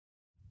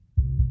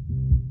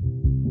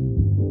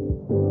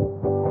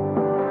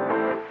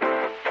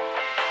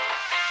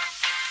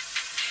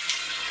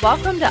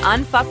Welcome to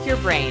Unfuck Your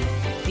Brain,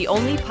 the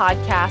only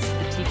podcast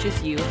that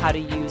teaches you how to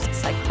use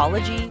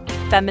psychology,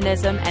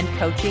 feminism, and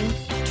coaching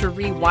to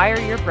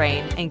rewire your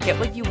brain and get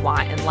what you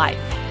want in life.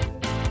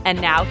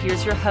 And now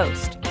here's your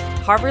host,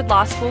 Harvard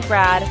Law School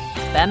grad,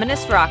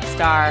 feminist rock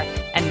star,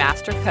 and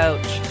master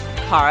coach,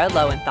 Kara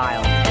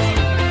Loewentheil.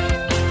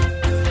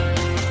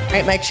 All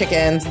right, my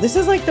chickens, this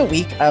is like the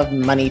week of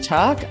money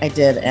talk. I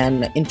did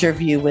an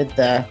interview with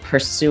the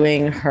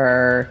Pursuing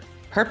Her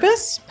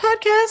Purpose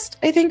podcast,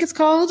 I think it's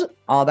called,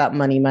 all about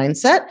money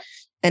mindset.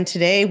 And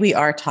today we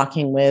are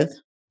talking with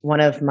one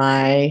of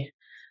my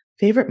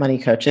favorite money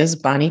coaches,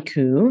 Bonnie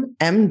Koo,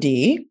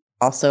 MD,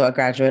 also a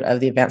graduate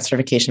of the Advanced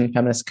Certification in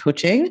Feminist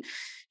Coaching.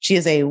 She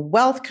is a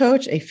wealth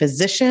coach, a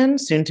physician,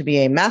 soon to be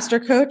a master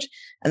coach,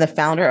 and the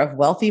founder of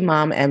Wealthy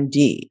Mom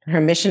MD.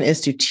 Her mission is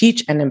to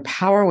teach and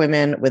empower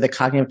women with the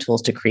cognitive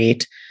tools to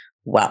create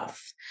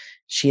wealth.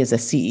 She is a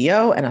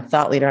CEO and a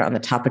thought leader on the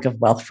topic of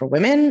wealth for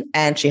women,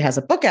 and she has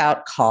a book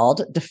out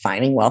called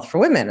Defining Wealth for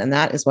Women, and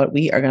that is what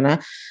we are going to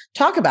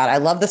talk about. I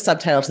love the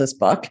subtitle to this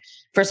book.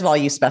 First of all,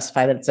 you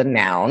specify that it's a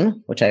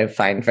noun, which I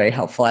find very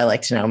helpful. I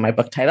like to know my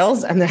book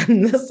titles. And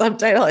then the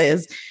subtitle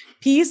is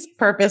Peace,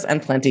 Purpose, and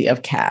Plenty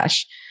of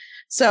Cash.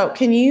 So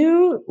can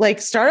you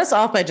start us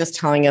off by just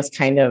telling us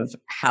kind of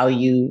how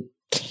you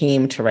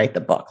came to write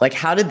the book? Like,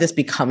 how did this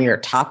become your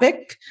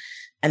topic?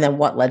 And then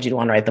what led you to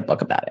want to write the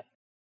book about it?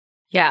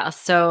 Yeah,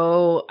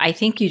 so I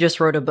think you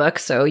just wrote a book,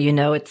 so you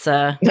know it's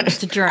a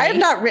journey. I have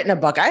not written a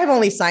book. I have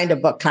only signed a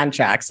book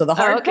contract. So the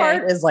hard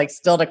part is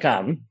still to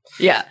come.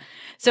 Yeah.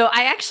 So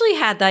I actually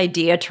had the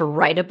idea to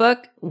write a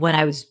book when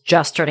I was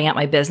just starting out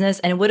my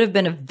business, and it would have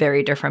been a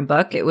very different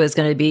book. It was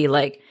going to be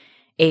like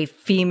a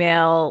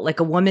female, like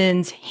a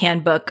woman's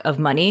handbook of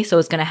money. So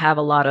it's going to have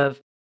a lot of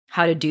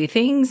how to do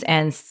things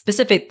and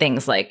specific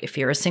things like if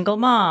you're a single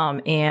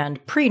mom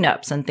and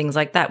prenups and things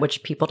like that,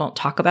 which people don't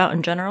talk about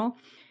in general.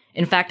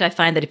 In fact, I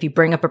find that if you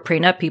bring up a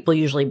prenup, people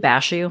usually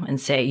bash you and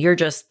say, you're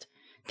just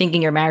thinking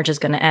your marriage is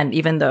going to end,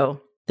 even though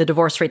the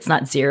divorce rate's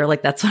not zero.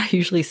 Like that's what I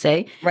usually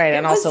say. Right. If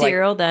and also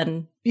zero,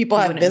 then people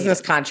have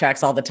business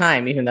contracts all the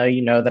time, even though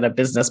you know that a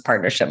business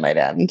partnership might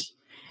end.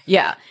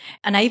 Yeah.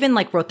 And I even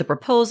wrote the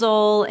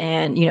proposal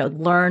and,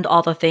 learned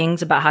all the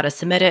things about how to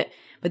submit it.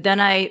 But then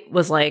I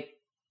was like,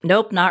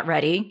 nope, not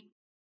ready.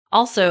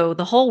 Also,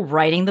 the whole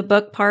writing the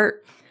book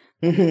part,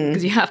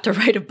 because you have to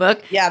write a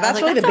book. Yeah,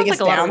 that's really the biggest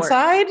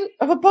downside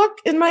of a book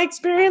in my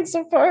experience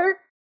so far.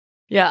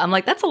 Yeah, I'm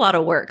like, that's a lot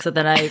of work. So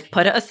then I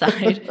put it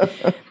aside,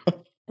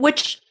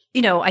 which,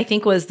 I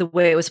think was the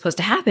way it was supposed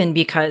to happen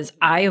because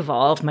I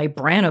evolved, my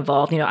brand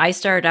evolved. I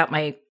started out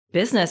my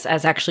business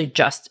as actually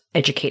just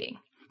educating.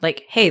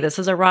 Like, hey, this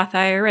is a Roth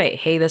IRA.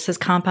 Hey, this is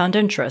compound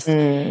interest.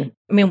 I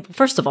mean,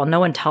 first of all, no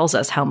one tells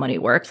us how money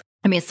works.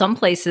 I mean, some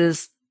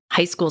places,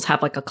 high schools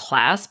have a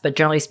class, but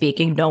generally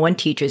speaking, no one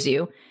teaches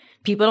you.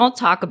 People don't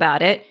talk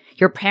about it.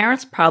 Your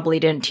parents probably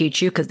didn't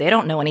teach you because they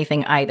don't know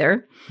anything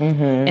either.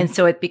 And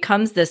so it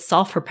becomes this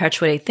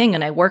self-perpetuating thing.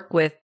 And I work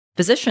with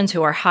physicians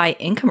who are high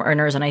income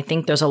earners. And I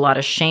think there's a lot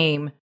of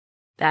shame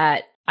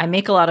that I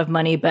make a lot of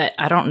money, but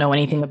I don't know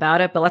anything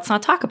about it. But let's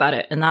not talk about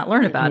it and not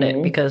learn about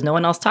it because no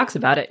one else talks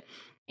about it.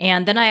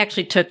 And then I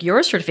actually took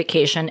your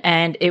certification,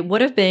 and it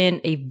would have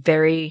been a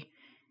very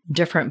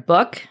different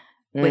book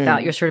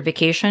without your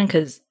certification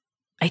because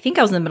I think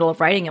I was in the middle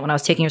of writing it when I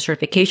was taking your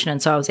certification.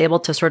 And so I was able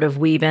to sort of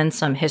weave in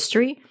some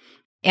history.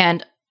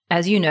 And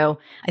as you know,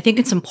 I think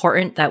it's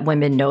important that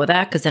women know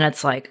that because then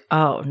it's like,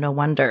 oh, no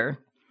wonder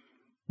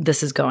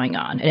this is going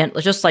on. And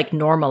it just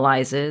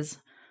normalizes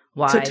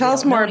why. So tell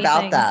us more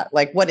about that.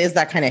 What is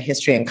that kind of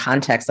history and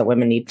context that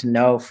women need to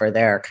know for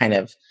their kind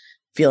of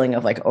feeling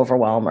of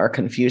overwhelm or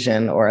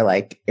confusion or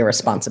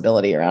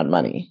irresponsibility around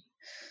money?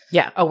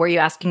 Yeah. Oh, were you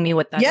asking me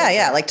what that is?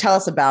 Yeah. Tell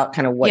us about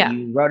kind of what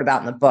you wrote about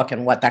in the book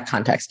and what that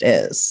context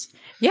is.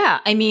 Yeah.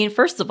 I mean,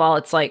 first of all,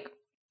 it's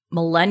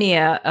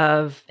millennia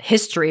of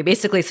history,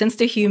 basically since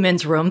the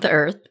humans roamed the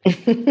earth,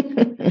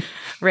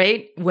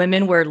 right?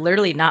 Women were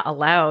literally not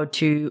allowed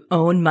to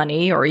own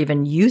money or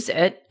even use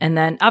it. And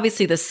then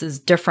obviously this is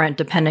different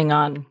depending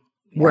on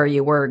where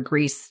you were,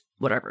 Greece,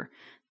 whatever.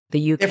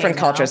 The UK. Different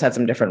cultures had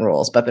some different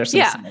rules, but there's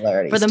some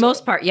similarities. For the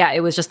most part,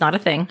 it was just not a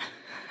thing.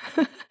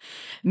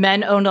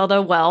 Men owned all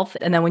the wealth.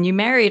 And then when you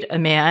married a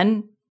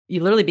man,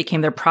 you literally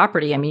became their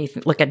property. I mean, you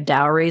look at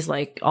dowries,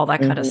 all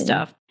that kind of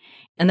stuff.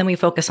 And then we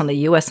focus on the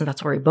US, and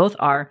that's where we both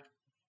are.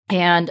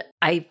 And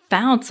I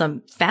found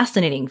some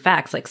fascinating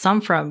facts, some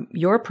from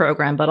your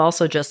program, but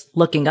also just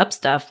looking up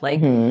stuff.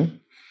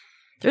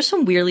 There's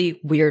some really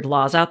weird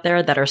laws out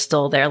there that are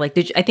still there. I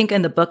think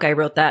in the book I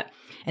wrote that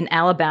in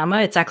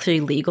Alabama, it's actually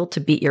legal to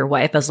beat your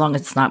wife as long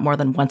as it's not more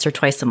than once or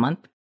twice a month.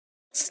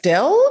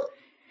 Still?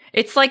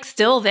 It's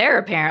still there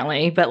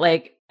apparently, but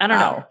I don't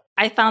know.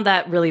 I found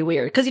that really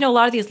weird because, a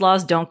lot of these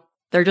laws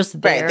they're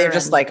just there. Right. They're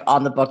just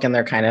on the book and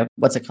they're kind of,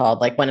 what's it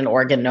called? When an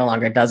organ no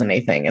longer does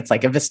anything. It's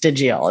like a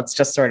vestigial. It's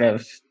just sort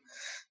of,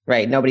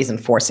 right. Nobody's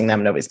enforcing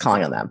them. Nobody's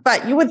calling on them.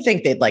 But you would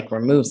think they'd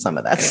remove some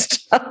of that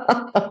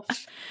stuff.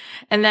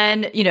 And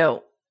then,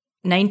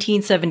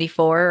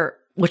 1974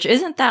 which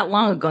isn't that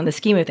long ago in the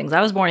scheme of things.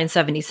 I was born in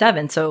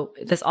 77, so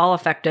this all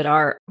affected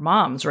our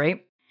moms,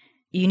 right?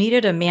 You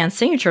needed a man's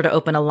signature to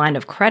open a line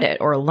of credit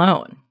or a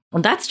loan.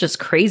 Well, that's just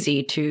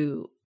crazy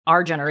to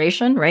our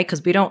generation, right?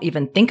 Because we don't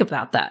even think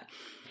about that.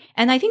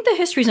 And I think the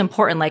history is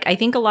important. Like, I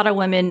think a lot of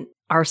women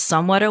are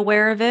somewhat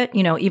aware of it.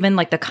 You know, even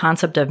like the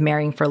concept of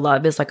marrying for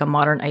love is like a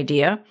modern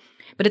idea,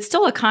 but it's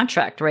still a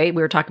contract, right?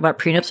 We were talking about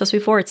prenups just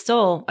before. It's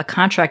still a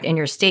contract in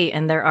your state,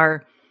 and there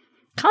are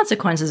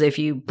consequences if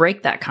you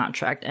break that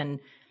contract. And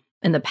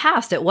in the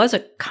past, it was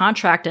a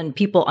contract and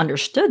people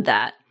understood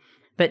that.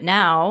 But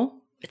now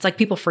it's like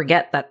people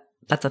forget that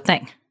that's a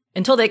thing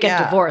until they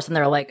get divorced and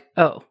they're like,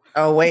 oh,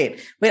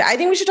 wait. I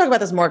think we should talk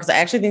about this more because I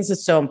actually think this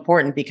is so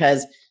important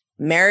because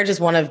marriage is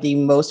one of the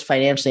most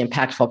financially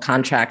impactful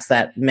contracts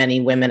that many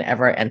women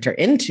ever enter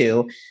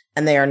into.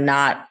 And they are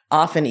not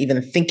often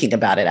even thinking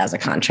about it as a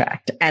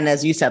contract. And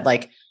as you said,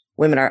 like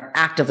women are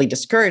actively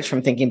discouraged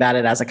from thinking about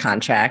it as a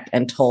contract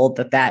and told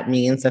that that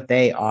means that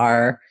they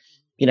are,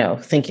 you know,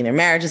 thinking their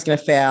marriage is going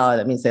to fail. Or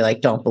that means they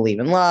like don't believe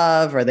in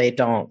love or they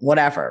don't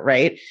whatever.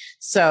 Right.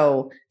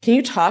 So can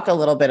you talk a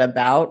little bit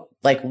about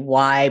like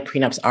why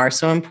prenups are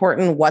so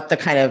important, what the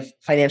kind of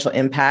financial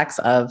impacts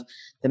of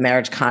the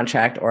marriage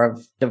contract or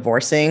of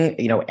divorcing,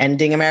 you know,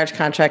 ending a marriage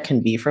contract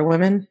can be for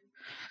women?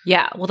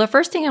 Yeah. Well, the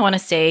first thing I want to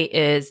say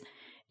is,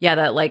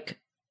 that like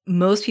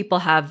most people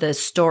have this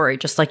story,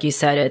 just like you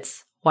said,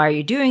 it's why are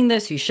you doing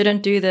this? You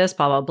shouldn't do this,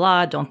 blah, blah,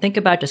 blah. Don't think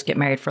about it, just get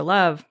married for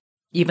love.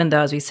 Even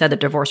though, as we said, the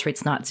divorce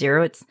rate's not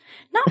zero. It's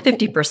not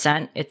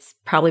 50%. It's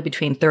probably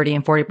between 30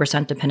 and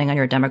 40%, depending on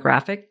your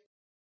demographic.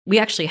 We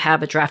actually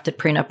have a drafted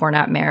prenup. We're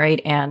not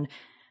married. And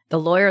the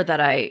lawyer that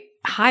I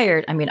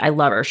hired, I mean, I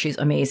love her. She's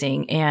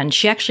amazing. And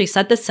she actually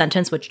said this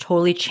sentence, which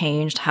totally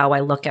changed how I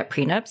look at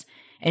prenups.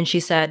 And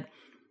she said,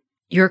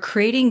 you're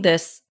creating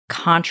this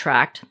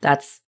contract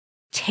that's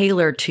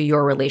tailored to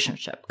your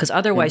relationship, because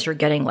otherwise you're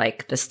getting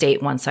like the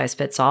state one size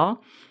fits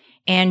all.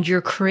 And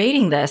you're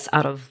creating this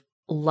out of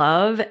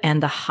love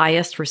and the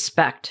highest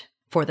respect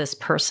for this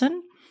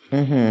person.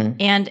 Mm-hmm.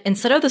 And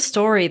instead of the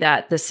story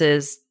that this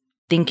is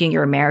thinking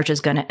your marriage is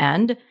going to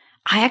end,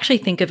 I actually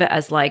think of it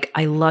as like,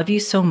 I love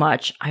you so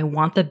much. I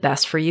want the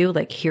best for you.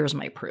 Like, here's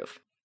my proof.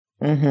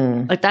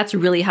 Mm-hmm. Like, that's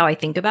really how I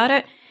think about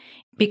it.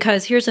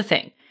 Because here's the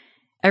thing.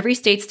 Every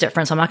state's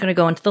different. So I'm not going to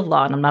go into the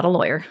law, and I'm not a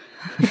lawyer.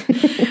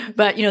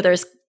 But, you know,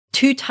 there's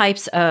two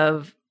types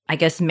of, I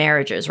guess,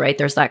 marriages, right?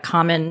 There's that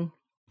common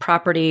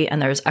property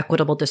and there's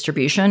equitable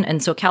distribution.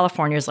 And so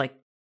California is like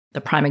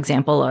the prime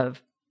example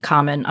of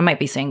common. I might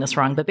be saying this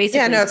wrong, but basically.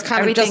 Yeah, no, it's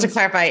common. Just to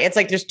clarify, it's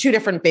like there's two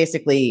different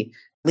basically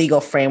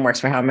legal frameworks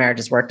for how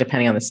marriages work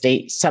depending on the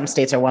state. Some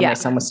states are one way,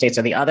 some states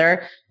are the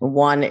other.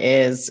 One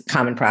is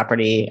common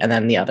property, and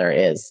then the other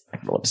is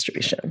equitable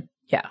distribution.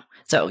 Yeah.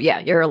 So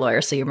you're a lawyer,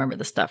 so you remember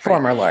this stuff, right?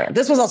 Former lawyer.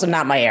 This was also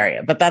not my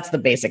area, but that's the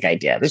basic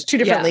idea. There's two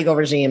different legal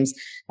regimes,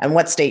 and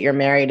what state you're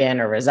married in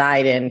or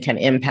reside in can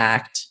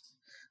impact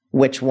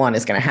which one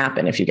is going to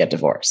happen if you get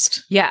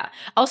divorced. Yeah.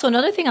 Also,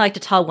 another thing I like to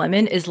tell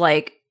women is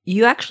like,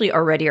 you actually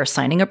already are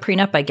signing a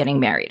prenup by getting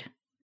married.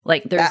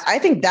 Like, I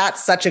think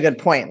that's such a good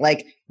point.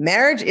 Like,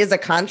 marriage is a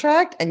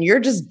contract and you're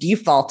just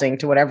defaulting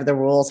to whatever the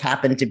rules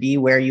happen to be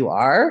where you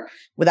are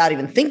without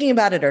even thinking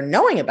about it or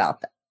knowing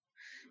about them.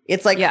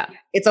 It's like,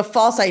 it's a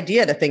false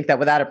idea to think that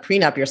without a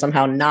prenup, you're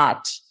somehow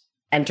not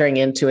entering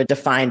into a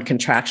defined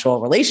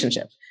contractual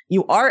relationship.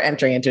 You are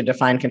entering into a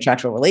defined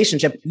contractual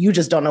relationship. You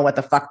just don't know what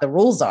the fuck the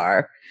rules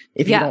are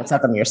if you don't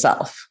set them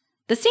yourself.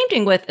 The same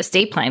thing with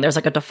estate planning. There's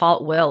like a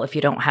default will if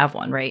you don't have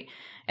one, right?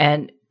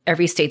 And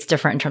every state's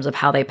different in terms of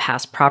how they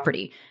pass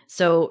property.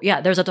 So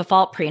there's a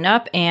default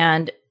prenup,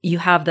 and you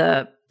have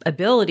the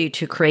ability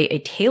to create a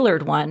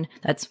tailored one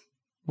that's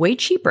way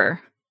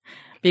cheaper,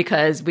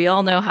 because we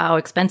all know how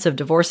expensive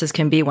divorces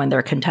can be when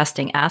they're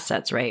contesting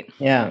assets, right?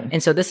 Yeah.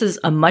 And so this is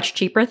a much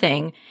cheaper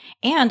thing.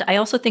 And I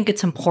also think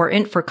it's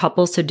important for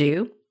couples to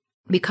do,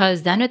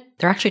 because then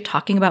they're actually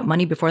talking about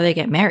money before they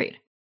get married,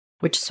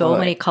 which so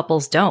many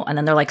couples don't. And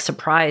then they're like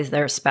surprised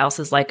their spouse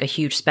is like a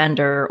huge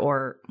spender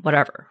or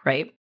whatever,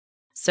 right?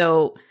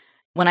 So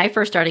when I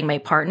first started my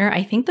partner,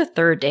 I think the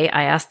third day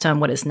I asked him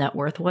what his net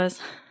worth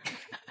was.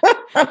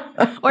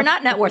 Or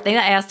not net worth. I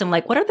asked him,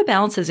 like, what are the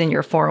balances in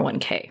your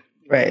 401k?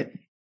 Right.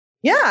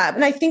 Yeah.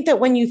 And I think that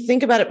when you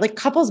think about it, like,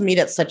 couples meet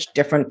at such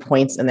different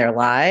points in their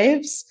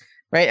lives,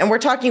 right? And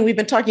we've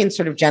been talking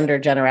sort of gender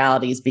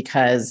generalities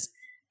because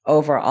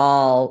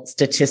overall,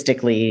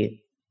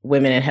 statistically,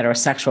 women in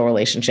heterosexual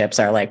relationships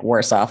are like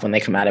worse off when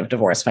they come out of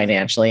divorce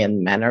financially,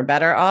 and men are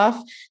better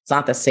off. It's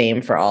not the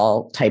same for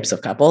all types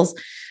of couples.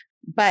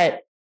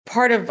 But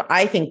part of,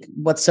 I think,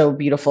 what's so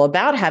beautiful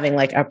about having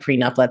like a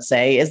prenup, let's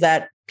say, is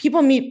that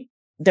people meet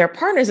their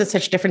partners at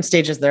such different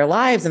stages of their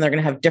lives, and they're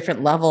going to have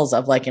different levels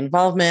of like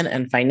involvement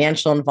and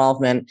financial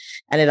involvement.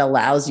 And it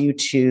allows you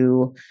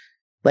to,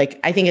 like,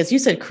 I think, as you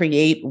said,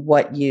 create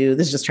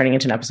this is just turning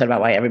into an episode about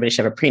why everybody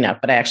should have a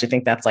prenup, but I actually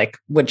think that's like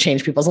would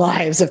change people's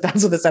lives if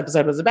that's what this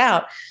episode was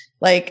about.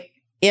 Like,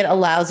 it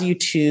allows you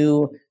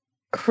to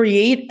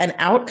create an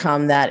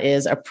outcome that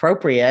is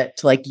appropriate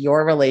to like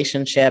your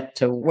relationship,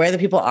 to where the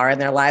people are in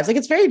their lives. Like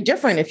it's very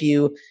different if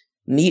you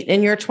meet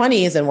in your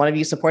 20s and one of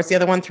you supports the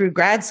other one through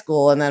grad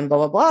school and then blah,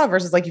 blah, blah,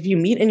 versus like if you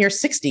meet in your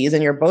 60s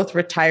and you're both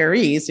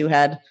retirees who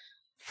had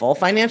full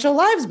financial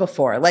lives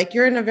before, like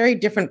you're in a very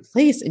different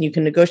place and you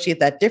can negotiate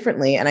that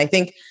differently. And I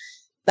think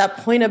that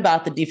point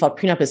about the default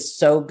prenup is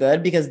so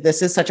good because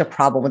this is such a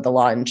problem with the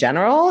law in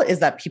general, is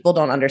that people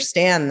don't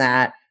understand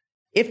that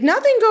if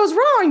nothing goes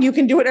wrong, you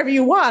can do whatever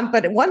you want.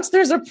 But once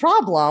there's a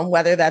problem,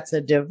 whether that's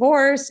a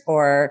divorce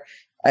or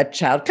a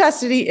child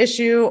custody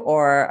issue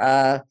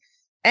or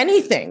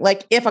anything,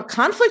 like if a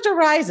conflict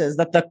arises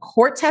that the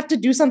courts have to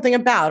do something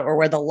about or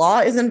where the law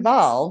is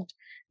involved,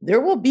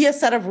 there will be a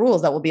set of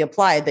rules that will be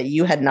applied that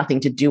you had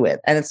nothing to do with.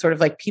 And it's sort of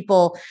like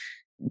people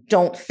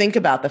don't think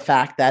about the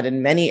fact that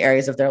in many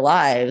areas of their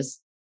lives,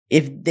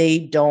 if they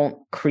don't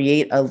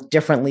create a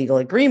different legal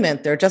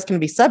agreement, they're just going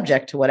to be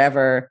subject to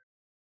whatever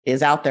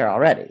is out there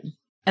already.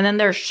 And then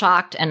they're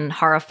shocked and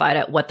horrified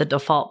at what the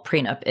default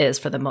prenup is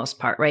for the most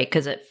part, right?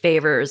 Because it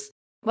favors,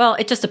 well,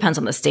 it just depends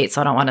on the state. So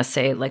I don't want to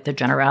say like the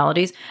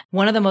generalities.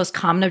 One of the most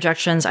common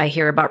objections I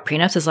hear about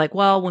prenups is like,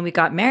 well, when we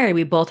got married,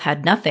 we both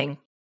had nothing.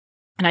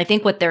 And I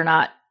think what they're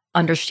not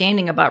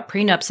understanding about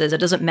prenups is it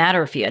doesn't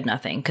matter if you had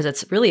nothing because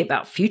it's really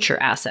about future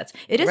assets.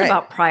 It is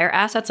about prior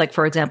assets. Like,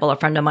 for example, a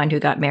friend of mine who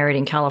got married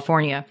in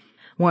California,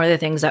 one of the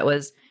things that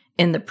was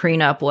in the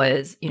prenup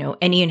was,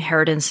 any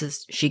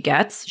inheritances she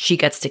gets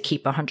to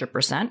keep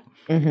 100%.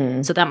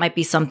 Mm-hmm. So that might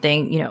be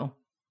something,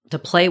 to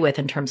play with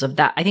in terms of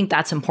that. I think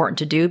that's important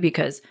to do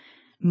because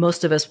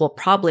most of us will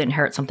probably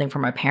inherit something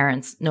from our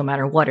parents, no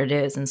matter what it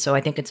is. And so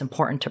I think it's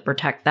important to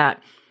protect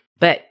that.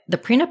 But the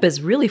prenup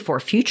is really for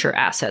future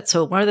assets.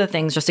 So one of the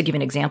things, just to give you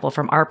an example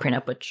from our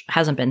prenup, which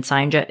hasn't been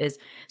signed yet, is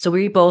so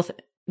we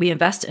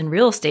invest in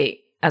real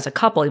estate as a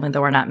couple, even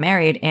though we're not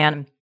married.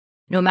 And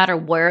no matter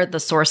where the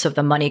source of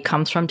the money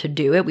comes from to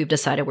do it, we've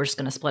decided we're just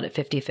going to split it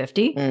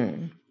 50-50.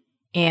 Mm.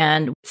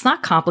 And it's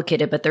not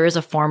complicated, but there is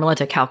a formula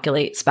to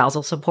calculate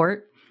spousal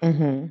support.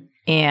 Mm-hmm.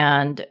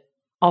 And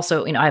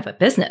also, I have a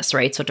business,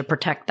 right? So to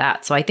protect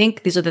that. So I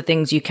think these are the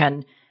things you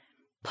can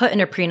put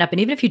in a prenup. And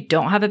even if you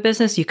don't have a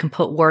business, you can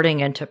put wording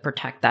in to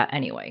protect that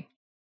anyway.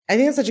 I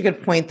think it's such a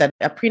good point that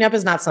a prenup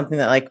is not something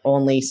that like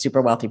only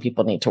super wealthy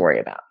people need to worry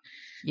about.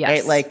 Yes.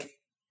 Right? Like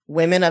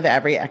women of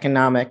every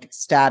economic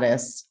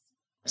status,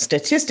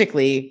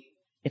 statistically,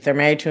 if they're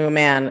married to a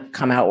man,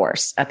 come out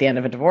worse at the end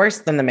of a divorce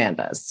than the man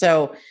does.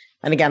 So,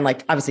 and again,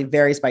 like obviously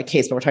varies by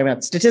case, but we're talking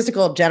about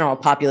statistical general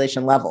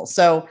population level.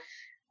 So,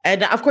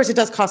 and of course it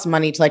does cost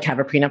money to like have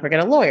a prenup or get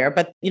a lawyer,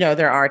 but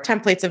there are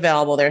templates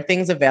available. There are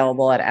things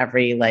available at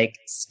every like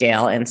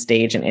scale and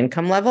stage and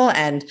income level.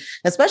 And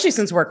especially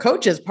since we're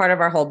coaches, part of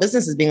our whole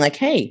business is being like,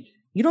 hey,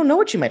 you don't know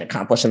what you might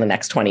accomplish in the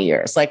next 20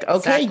 years. Like, okay,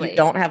 exactly. You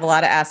don't have a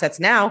lot of assets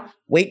now.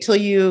 Wait till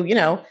you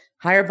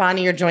hire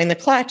Bonnie or join the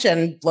clutch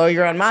and blow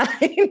your own mind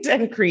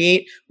and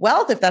create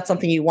wealth if that's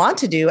something you want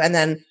to do. And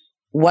then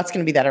what's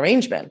going to be that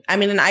arrangement? I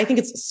mean, and I think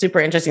it's super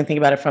interesting to think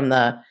about it from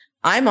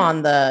I'm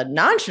on the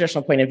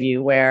non-traditional point of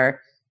view where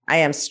I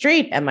am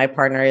straight and my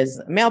partner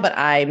is male, but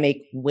I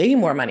make way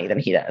more money than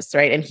he does,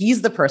 right? And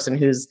he's the person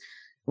whose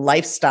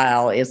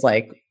lifestyle is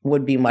like,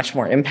 would be much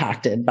more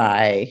impacted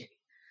by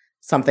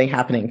something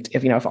happening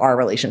if our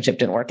relationship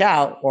didn't work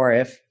out, or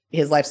if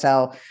his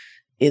lifestyle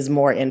is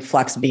more in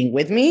flux being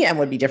with me and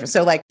would be different.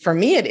 So like for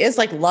me, it is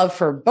like love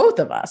for both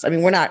of us. I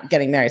mean, we're not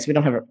getting married, so we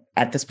don't have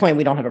at this point,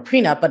 we don't have a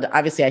prenup, but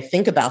obviously I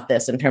think about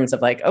this in terms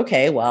of like,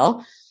 okay,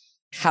 well,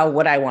 how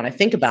would I want to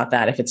think about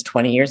that if it's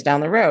 20 years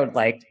down the road?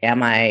 Like,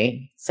 am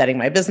I setting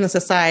my business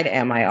aside?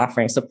 Am I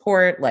offering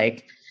support?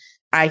 Like,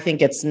 I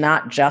think it's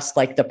not just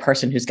like the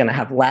person who's going to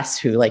have less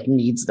who like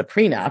needs the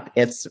prenup.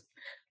 It's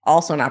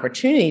also an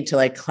opportunity to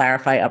like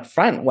clarify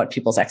upfront what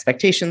people's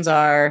expectations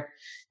are.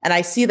 And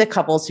I see the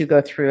couples who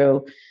go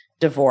through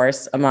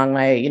divorce among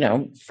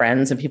my,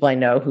 friends and people I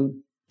know who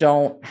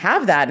don't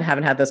have that and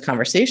haven't had those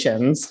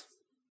conversations.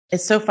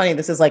 It's so funny.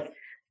 This is like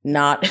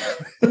not,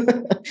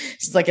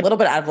 it's like a little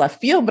bit out of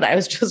left field, but I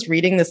was just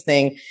reading this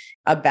thing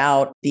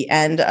about the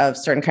end of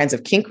certain kinds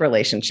of kink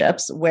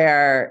relationships,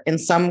 where in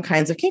some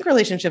kinds of kink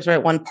relationships,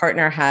 right, one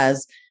partner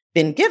has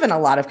been given a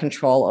lot of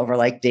control over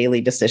like daily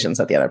decisions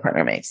that the other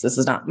partner makes. This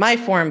is not my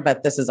form,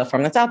 but this is a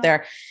form that's out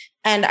there.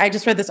 And I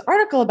just read this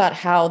article about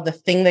how the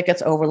thing that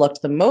gets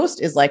overlooked the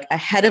most is like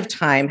ahead of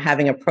time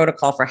having a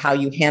protocol for how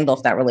you handle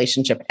if that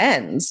relationship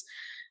ends,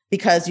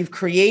 because you've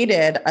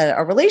created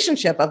a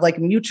relationship of like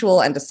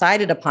mutual and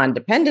decided upon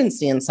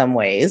dependency in some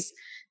ways.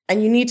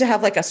 And you need to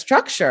have like a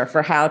structure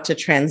for how to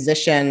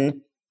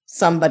transition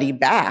somebody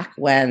back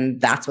when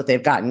that's what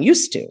they've gotten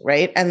used to,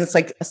 right? And it's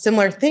like a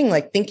similar thing,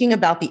 like thinking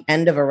about the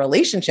end of a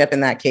relationship in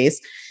that case.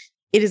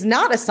 It is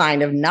not a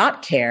sign of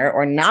not care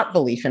or not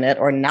belief in it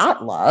or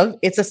not love.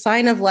 It's a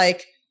sign of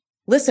like,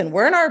 listen,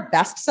 we're in our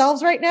best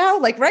selves right now.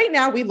 Like right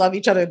now, we love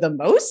each other the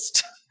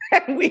most.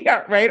 And we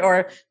are, right?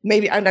 Or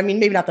maybe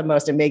maybe not the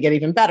most, it may get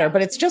even better,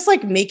 but it's just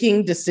like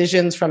making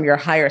decisions from your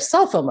higher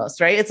self almost,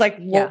 right? It's like,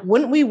 well,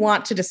 wouldn't we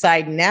want to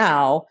decide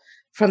now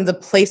from the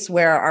place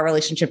where our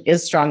relationship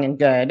is strong and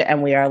good,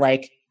 and we are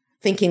like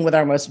thinking with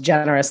our most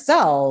generous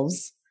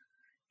selves,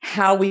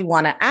 how we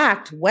want to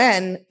act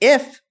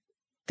if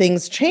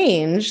things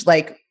change,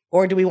 like,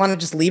 or do we want to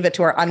just leave it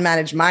to our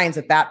unmanaged minds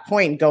at that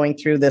point going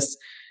through this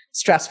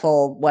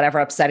stressful, whatever,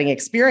 upsetting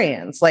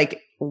experience?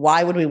 Like,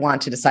 why would we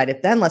want to decide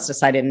it then? Let's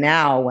decide it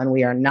now when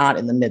we are not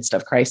in the midst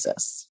of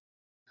crisis.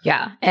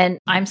 Yeah. And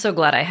I'm so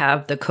glad I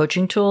have the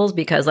coaching tools,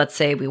 because let's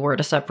say we were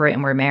to separate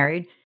and we're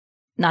married.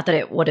 Not that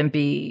it wouldn't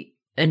be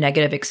a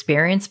negative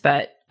experience,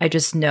 but I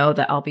just know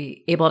that I'll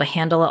be able to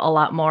handle it a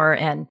lot more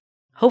and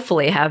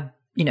hopefully have,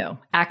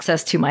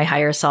 access to my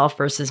higher self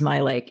versus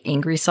my like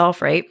angry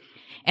self. Right.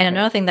 And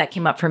another thing that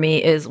came up for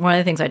me is one of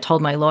the things I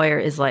told my lawyer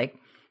is like,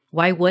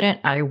 why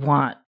wouldn't I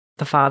want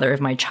the father of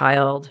my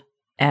child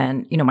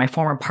and, my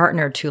former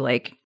partner to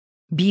like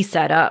be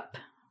set up,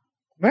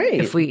 right,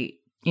 if we,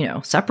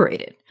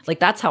 separated? Like,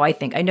 that's how I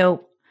think. I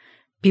know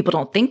people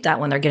don't think that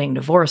when they're getting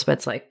divorced, but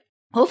it's like,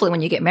 hopefully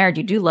when you get married,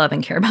 you do love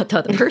and care about the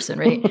other person,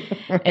 right?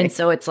 Right. And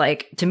so it's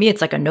like, to me,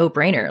 it's like a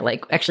no-brainer.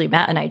 Like, actually,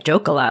 Matt and I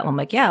joke a lot. I'm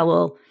like, yeah,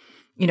 well,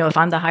 if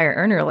I'm the higher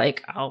earner,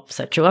 like, I'll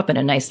set you up in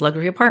a nice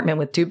luxury apartment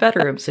with 2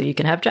 bedrooms so you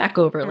can have Jack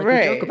over. Like,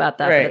 right, we joke about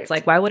that. right. But it's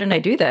like, why wouldn't I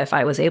do that if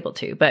I was able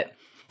to? But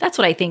that's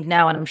what I think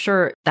now. And I'm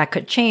sure that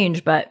could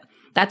change, but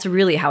that's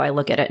really how I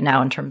look at it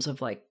now in terms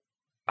of like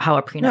how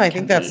a prenup. No, I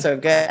think that's so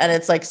good. And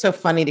it's like so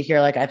funny to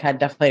hear, like, I've had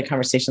definitely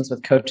conversations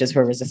with coaches who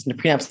are resistant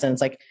to prenups. And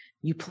it's like,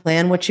 you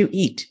plan what you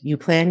eat, you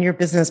plan your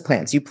business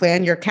plans, you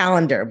plan your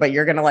calendar, but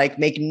you're going to like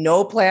make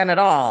no plan at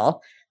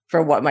all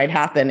for what might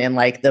happen in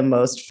like the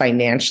most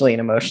financially and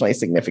emotionally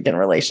significant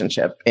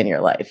relationship in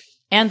your life.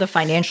 And the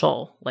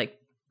financial like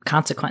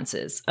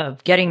consequences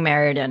of getting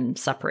married and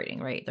separating,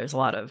 right? There's a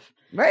lot of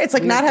right. It's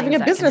like not having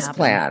a business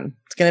plan.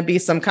 It's going to be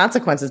some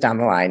consequences down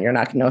the line. You're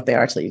not going to know what they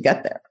are until you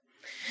get there.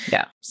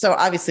 Yeah. So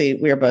obviously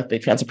we are both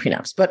big fans of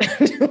prenups, but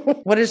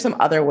what are some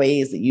other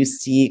ways that you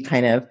see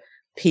kind of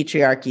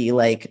patriarchy,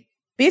 like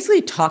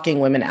basically talking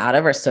women out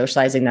of or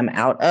socializing them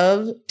out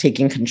of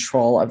taking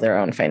control of their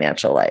own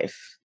financial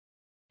life?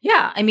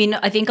 Yeah. I mean,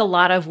 I think a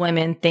lot of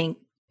women think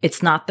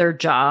it's not their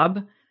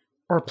job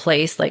or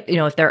place. Like,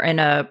 if they're in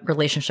a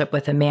relationship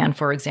with a man,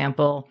 for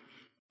example,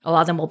 a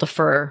lot of them will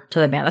defer to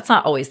the man. That's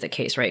not always the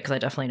case, right? Because I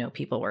definitely know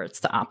people where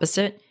it's the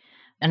opposite.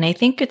 And I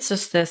think it's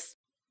just this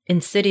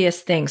insidious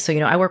thing. So,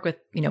 I work with,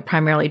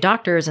 primarily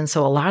doctors. And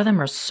so a lot of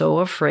them are so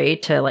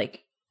afraid to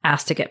like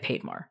ask to get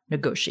paid more,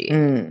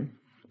 negotiate.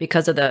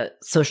 Because of the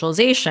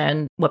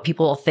socialization, what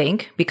people will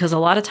think, because a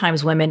lot of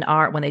times women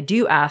are, when they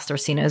do ask, they're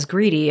seen as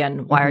greedy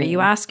and why are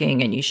you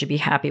asking? And you should be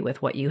happy with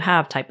what you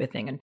have type of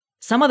thing. And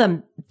some of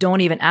them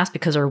don't even ask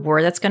because they're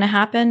worried that's going to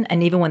happen.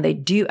 And even when they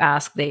do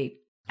ask, they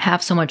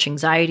have so much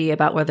anxiety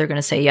about whether they're going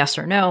to say yes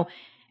or no.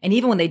 And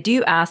even when they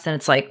do ask, then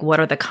it's like, what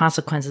are the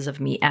consequences of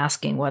me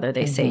asking whether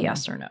they say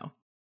yes or no?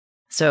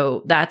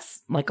 So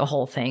that's like a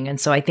whole thing. And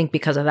so I think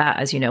because of that,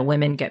 as you know,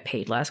 women get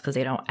paid less because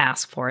they don't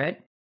ask for it.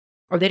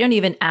 Or they don't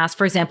even ask.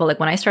 For example, like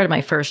when I started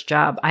my first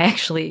job, I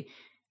actually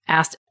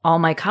asked all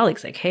my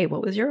colleagues, like, hey,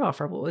 what was your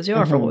offer? What was your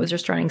offer? What was your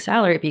starting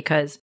salary?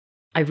 Because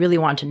I really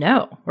want to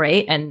know,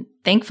 right? And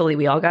thankfully,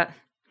 we all got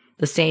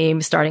the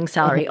same starting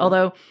salary.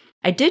 Although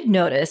I did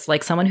notice,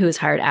 like someone who was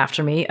hired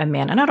after me, a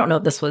man, and I don't know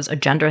if this was a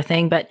gender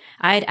thing, but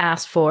I had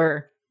asked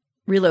for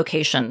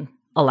relocation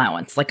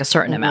allowance, like a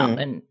certain amount,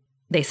 and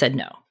they said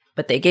no.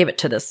 But they gave it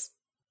to this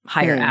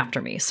hire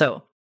after me.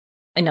 So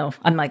I know.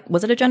 I'm like,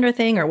 was it a gender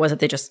thing or was it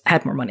they just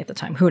had more money at the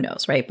time? Who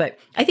knows, right? But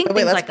I think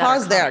let's like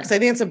pause there because I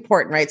think it's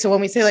important, right? So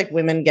when we say like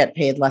women get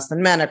paid less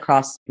than men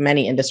across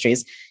many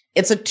industries,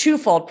 it's a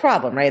twofold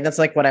problem, right? That's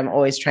like what I'm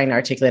always trying to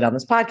articulate on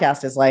this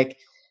podcast is like,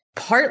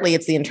 partly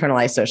it's the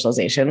internalized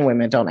socialization.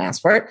 Women don't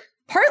ask for it.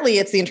 Partly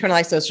it's the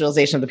internalized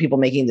socialization of the people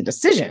making the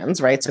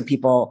decisions, right? So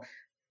people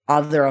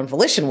of their own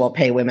volition will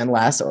pay women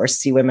less or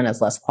see women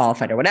as less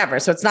qualified or whatever.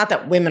 So it's not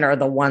that women are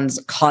the ones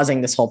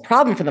causing this whole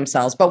problem for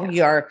themselves, but we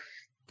are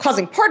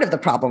causing part of the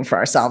problem for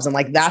ourselves. And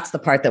like, that's the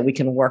part that we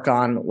can work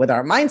on with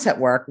our mindset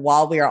work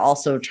while we are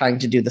also trying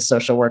to do the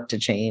social work to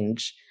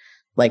change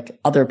like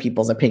other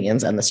people's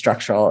opinions and the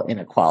structural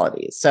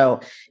inequalities.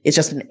 So it's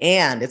just an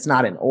and, it's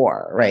not an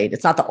or, right?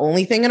 It's not the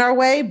only thing in our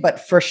way, but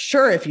for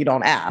sure, if you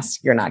don't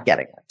ask, you're not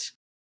getting it.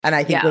 And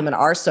I think women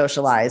are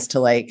socialized to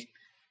like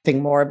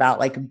think more about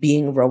like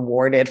being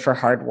rewarded for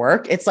hard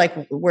work. It's like,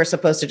 we're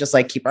supposed to just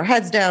like keep our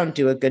heads down,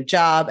 do a good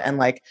job. And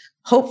like,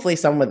 hopefully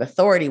someone with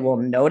authority will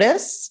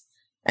notice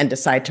and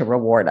decide to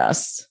reward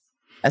us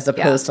as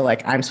opposed to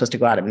like, I'm supposed to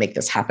go out and make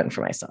this happen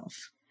for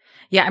myself.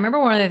 Yeah. I remember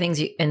one of the things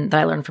that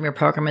I learned from your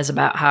program is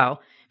about how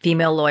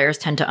female lawyers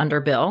tend to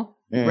underbill,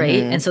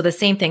 right? And so the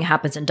same thing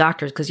happens in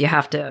doctors because you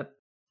have to,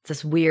 it's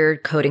this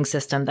weird coding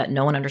system that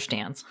no one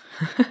understands.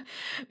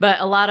 But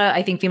a lot of,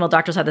 I think female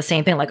doctors have the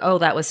same thing, like, oh,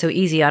 that was so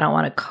easy. I don't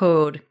want to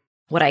code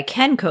what I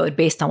can code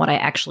based on what I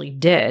actually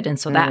did. And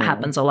so that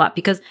happens a lot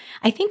because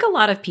I think a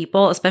lot of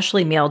people,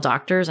 especially male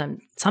doctors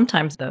and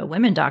sometimes the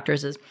women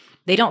doctors, is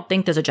they don't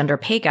think there's a gender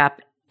pay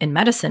gap in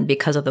medicine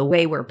because of the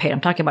way we're paid. I'm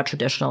talking about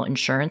traditional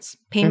insurance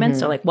payments.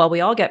 So like, well,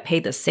 we all get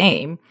paid the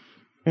same.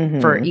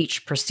 for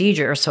each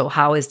procedure. So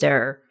how is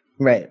there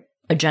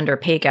a gender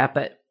pay gap?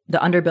 But the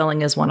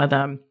underbilling is one of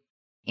them.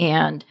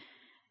 And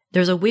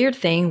there's a weird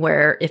thing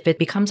where if it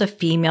becomes a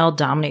female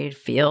dominated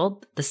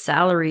field, the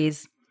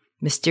salaries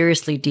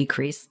mysteriously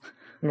decrease.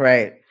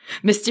 Right.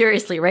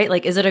 Mysteriously, right?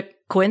 Like, is it a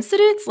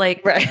coincidence?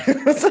 Like, right.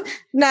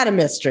 Not a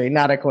mystery,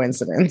 not a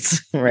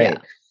coincidence. Right. Yeah.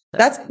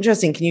 That's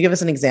interesting. Can you give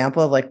us an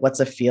example of like what's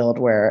a field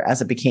where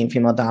as it became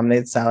female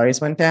dominated, salaries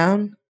went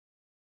down?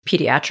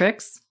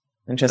 Pediatrics.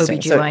 Interesting.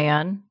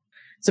 OBGYN.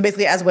 So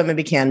basically, as women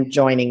began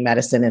joining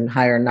medicine in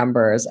higher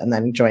numbers and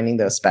then joining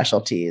those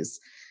specialties,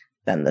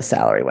 then the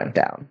salary went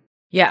down.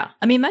 Yeah.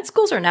 I mean, med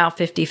schools are now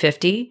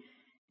 50-50.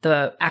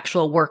 The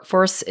actual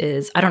workforce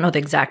is, I don't know the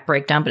exact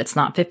breakdown, but it's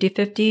not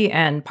 50-50.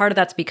 And part of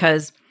that's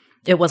because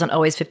it wasn't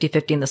always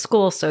 50-50 in the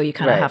school. So you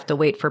kind of have to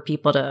wait for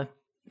people to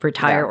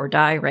retire or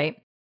die, right?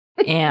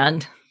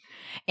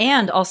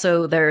 and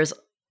also there's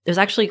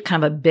actually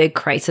kind of a big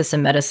crisis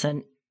in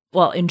medicine.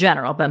 Well, in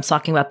general, but I'm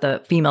talking about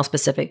the female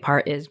specific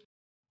part is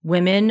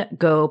women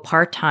go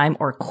part-time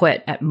or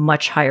quit at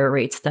much higher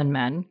rates than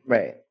men.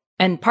 Right.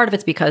 And part of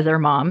it's because they're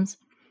moms.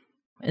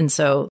 And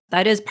so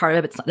that is part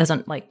of it. It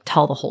doesn't like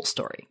tell the whole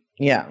story.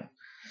 Yeah.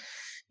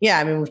 Yeah.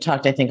 I mean, we've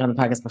talked, I think, on the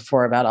podcast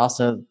before about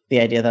also the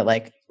idea that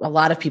like a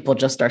lot of people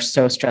just are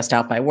so stressed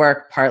out by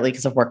work, partly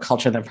because of work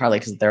culture, then partly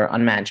because of their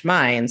unmanaged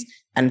minds.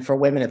 And for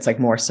women, it's like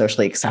more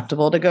socially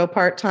acceptable to go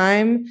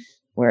part-time,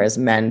 whereas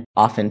men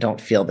often don't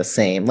feel the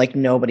same. Like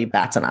nobody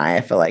bats an eye.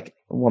 I feel like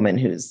a woman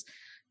who's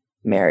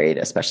married,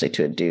 especially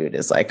to a dude,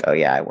 is like, oh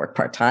yeah, I work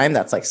part-time.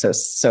 That's like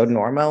so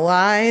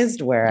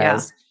normalized,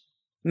 whereas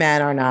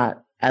men are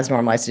not as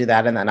normalized to do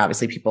that. And then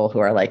obviously people who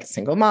are like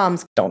single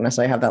moms don't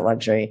necessarily have that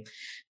luxury.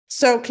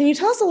 So can you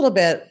tell us a little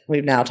bit,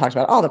 we've now talked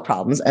about all the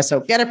problems.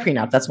 So get a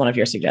prenup, that's one of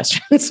your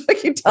suggestions. So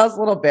can you tell us a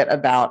little bit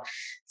about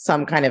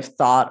some kind of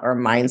thought or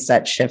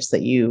mindset shifts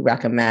that you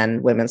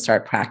recommend women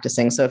start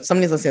practicing? So if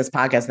somebody's listening to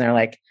this podcast and they're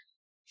like,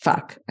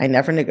 fuck, I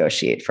never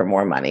negotiate for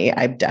more money.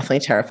 I'm definitely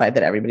terrified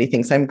that everybody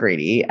thinks I'm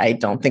greedy. I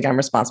don't think I'm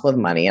responsible with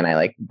money. And I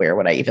like, where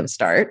would I even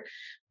start?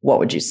 What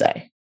would you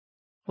say?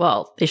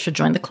 Well, they should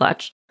join the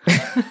clutch.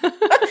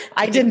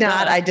 I did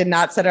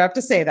not set her up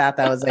to say that.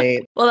 That was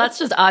a well, that's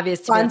just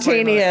obvious.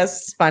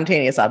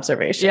 Spontaneous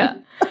observation. Yeah.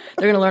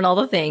 They're going to learn all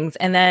the things.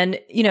 And then,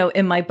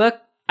 in my book,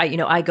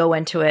 I go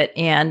into it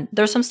and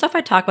there's some stuff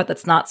I talk about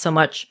that's not so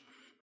much,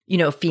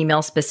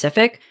 female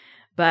specific,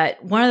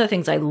 but one of the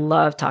things I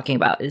love talking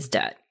about is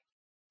debt.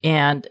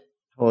 And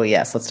oh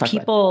yes, let's talk about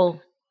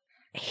people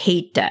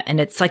hate debt. And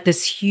it's like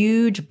this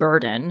huge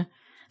burden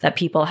that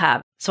people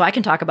have. So I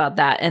can talk about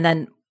that. And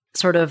then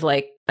sort of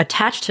like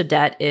attached to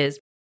debt is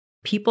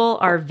people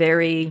are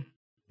they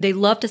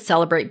love to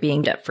celebrate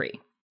being debt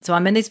free. So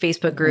I'm in these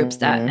Facebook groups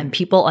and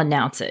people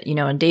announce it,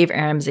 and Dave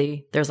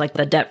Ramsey, there's like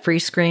the debt free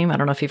scream. I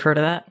don't know if you've heard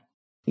of that.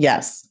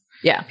 Yes.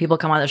 Yeah. People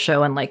come on the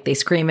show and like they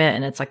scream it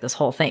and it's like this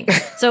whole thing.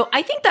 So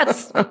I think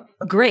that's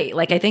great.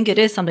 Like, I think it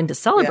is something to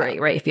celebrate,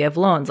 right? If you have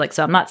loans, like,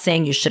 so I'm not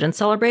saying you shouldn't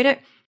celebrate it,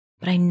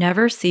 but I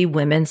never see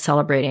women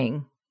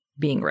celebrating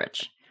being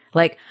rich.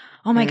 Like,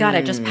 oh my God,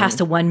 I just passed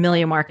a 1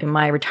 million mark in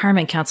my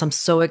retirement accounts. I'm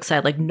so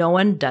excited. Like no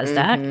one does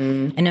that.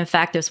 And in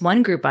fact, there's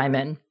one group I'm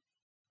in.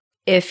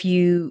 If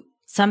you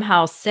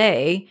somehow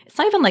say, it's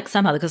not even like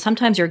somehow, because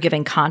sometimes you're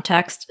giving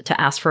context to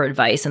ask for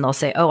advice and they'll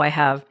say, oh, I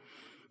have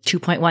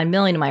 2.1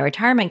 million in my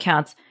retirement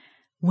accounts.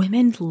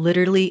 Women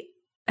literally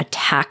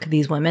attack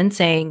these women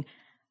saying,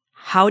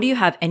 how do you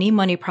have any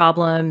money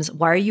problems?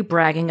 Why are you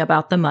bragging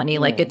about the money?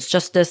 Like it's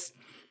just this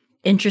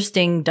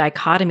interesting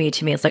dichotomy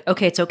to me. It's like,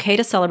 okay, it's okay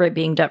to celebrate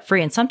being debt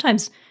free. And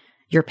sometimes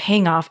you're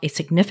paying off a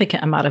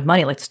significant amount of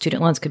money. Like the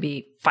student loans could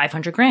be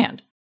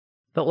 $500,000.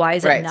 But why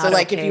is it not so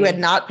like okay? If you had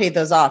not paid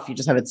those off, you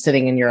just have it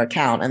sitting in your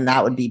account and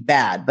that would be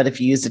bad. But if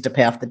you used it to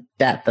pay off the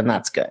debt, then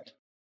that's good.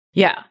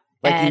 Yeah.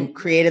 Like you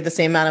created the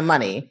same amount of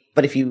money,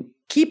 but if you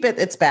keep it,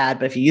 it's bad.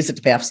 But if you use it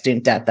to pay off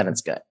student debt, then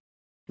it's good.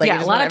 Like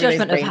a lot of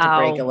judgment of how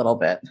break a little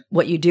bit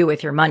what you do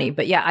with your money.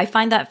 But yeah, I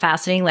find that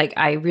fascinating. Like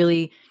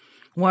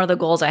one of the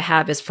goals I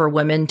have is for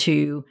women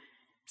to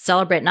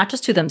celebrate, not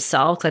just to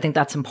themselves, because I think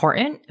that's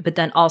important, but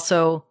then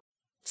also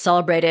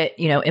celebrate it,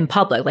 in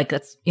public. Like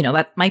that's,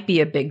 that might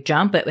be a big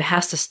jump, but it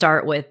has to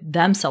start with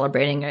them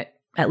celebrating it,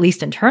 at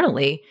least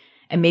internally,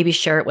 and maybe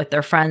share it with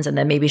their friends and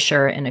then maybe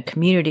share it in a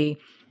community.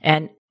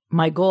 And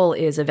my goal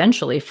is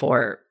eventually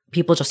for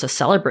people just to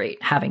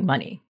celebrate having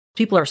money.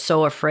 People are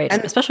so afraid,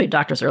 and especially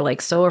doctors are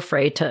like so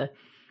afraid to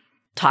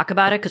talk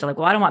about it because they're like,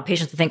 well, I don't want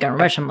patients to think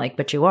I'm rich. I'm like,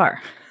 but you are.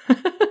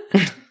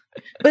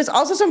 But it's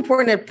also so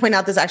important to point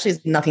out this actually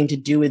has nothing to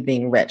do with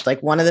being rich.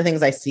 Like one of the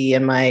things I see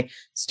in my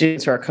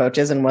students who are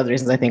coaches, and one of the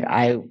reasons I think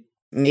I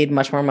made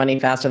much more money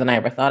faster than I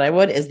ever thought I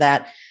would, is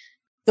that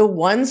the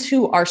ones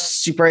who are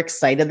super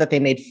excited that they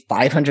made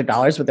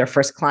 $500 with their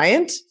first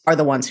client are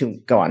the ones who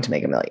go on to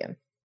make $1 million.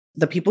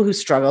 The people who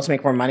struggle to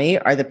make more money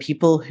are the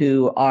people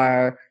who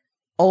are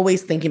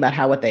always thinking about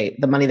how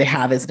the money they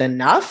have isn't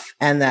enough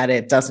and that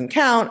it doesn't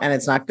count and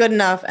it's not good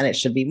enough and it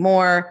should be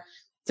more.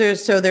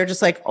 So they're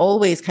just like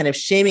always kind of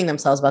shaming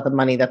themselves about the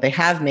money that they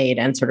have made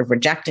and sort of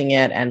rejecting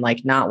it and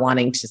like not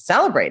wanting to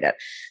celebrate it.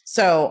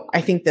 So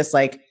I think this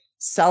like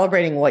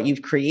celebrating what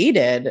you've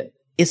created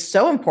is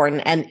so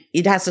important. And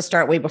it has to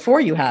start way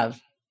before you have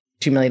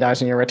 $2 million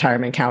in your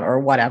retirement account or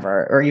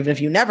whatever, or even if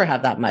you never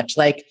have that much,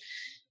 like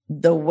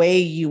the way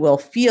you will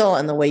feel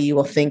and the way you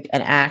will think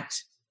and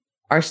act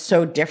are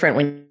so different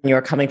when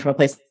you're coming from a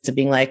place to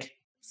being like,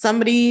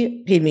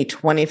 somebody paid me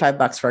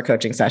 $25 for a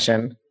coaching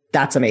session.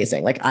 That's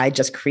amazing. Like I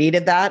just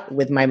created that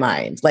with my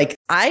mind. Like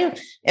I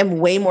am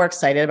way more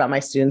excited about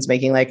my students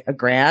making like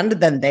 $1,000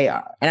 than they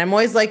are. And I'm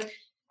always like,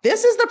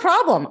 this is the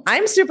problem.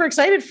 I'm super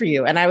excited for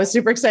you. And I was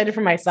super excited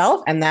for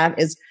myself. And that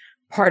is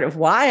part of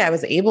why I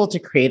was able to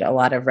create a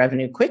lot of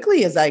revenue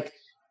quickly, is like,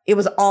 it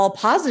was all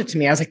positive to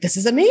me. I was like, this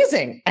is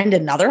amazing. And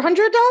another $100?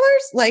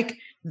 Like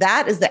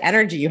that is the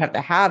energy you have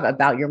to have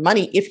about your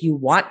money if you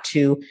want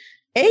to,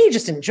 A,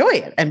 just enjoy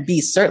it, and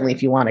B, certainly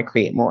if you want to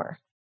create more.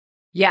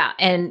 Yeah.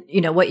 And,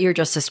 what you're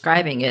just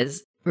describing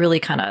is really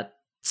kind of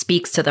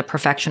speaks to the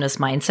perfectionist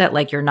mindset.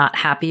 Like you're not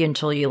happy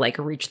until you like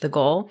reach the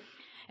goal.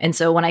 And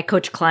so when I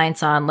coach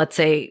clients on, let's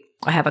say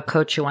I have a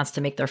coach who wants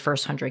to make their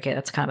first 100K,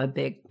 that's kind of a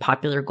big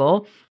popular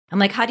goal. I'm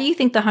like, how do you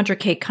think the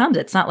 100K comes?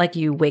 It's not like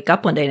you wake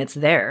up one day and it's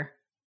there.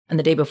 And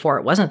the day before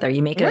it wasn't there.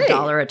 You make it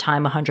 $1 a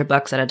time,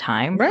 $100 at a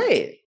time.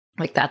 Right.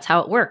 Like that's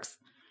how it works.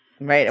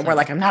 Right. And we're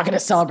like, I'm not going to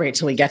celebrate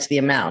till we get to the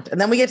amount. And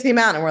then we get to the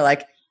amount and we're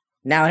like,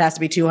 now it has to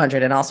be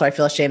 200. And also I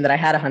feel ashamed that I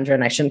had 100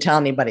 and I shouldn't tell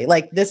anybody.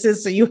 Like this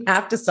is, so you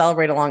have to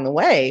celebrate along the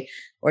way,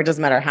 or it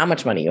doesn't matter how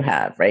much money you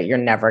have, right? You're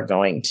never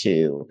going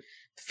to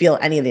feel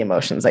any of the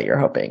emotions that you're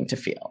hoping to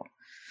feel.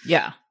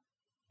 Yeah.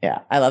 Yeah.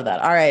 I love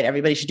that. All right.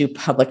 Everybody should do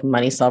public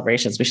money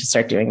celebrations. We should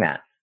start doing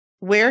that.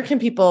 Where can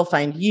people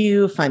find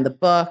you, find the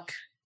book?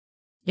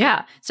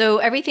 Yeah. So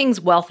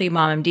everything's Wealthy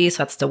Mom MD. So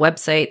that's the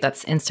website,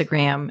 that's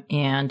Instagram.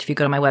 And if you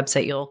go to my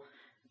website, you'll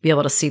be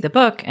able to see the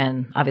book.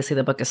 And obviously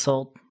the book is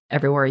sold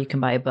everywhere you can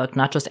buy a book,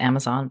 not just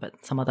Amazon, but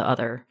some of the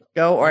other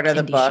Go order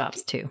the book.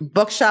 Shops too.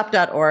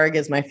 Bookshop.org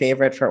is my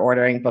favorite for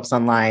ordering books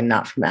online,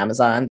 not from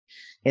Amazon.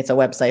 It's a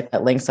website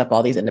that links up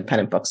all these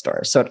independent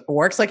bookstores. So it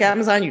works like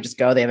Amazon. You just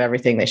go, they have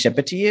everything, they ship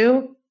it to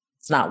you.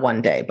 It's not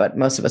one day, but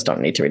most of us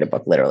don't need to read a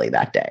book literally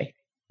that day.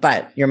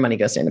 But your money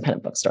goes to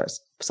independent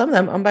bookstores. Some of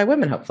them owned by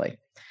women, hopefully.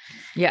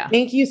 Yeah.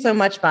 Thank you so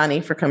much,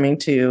 Bonnie, for coming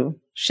to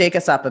shake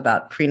us up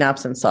about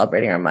prenups and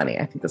celebrating our money.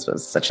 I think this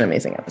was such an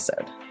amazing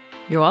episode.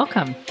 You're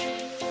welcome.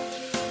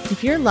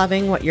 If you're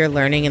loving what you're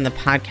learning in the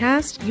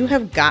podcast, you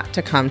have got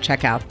to come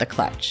check out The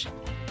Clutch.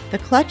 The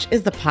Clutch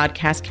is the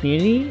podcast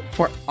community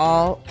for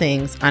all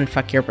things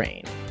Unfuck Your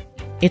Brain.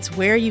 It's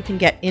where you can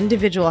get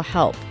individual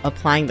help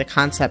applying the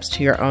concepts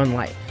to your own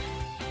life.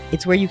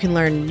 It's where you can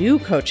learn new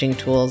coaching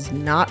tools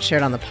not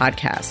shared on the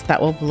podcast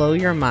that will blow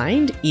your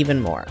mind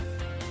even more.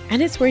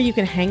 And it's where you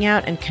can hang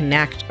out and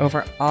connect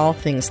over all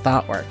things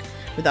thought work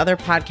with other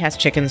podcast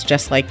chickens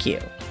just like you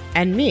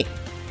and me.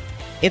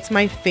 It's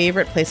my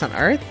favorite place on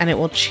earth, and it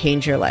will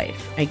change your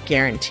life. I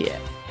guarantee it.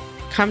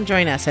 Come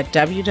join us at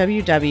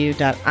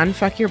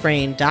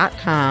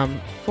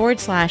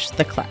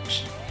www.unfuckyourbrain.com/The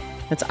Clutch.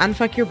 That's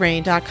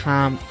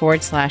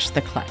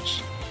unfuckyourbrain.com/The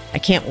Clutch. I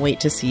can't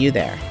wait to see you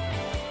there.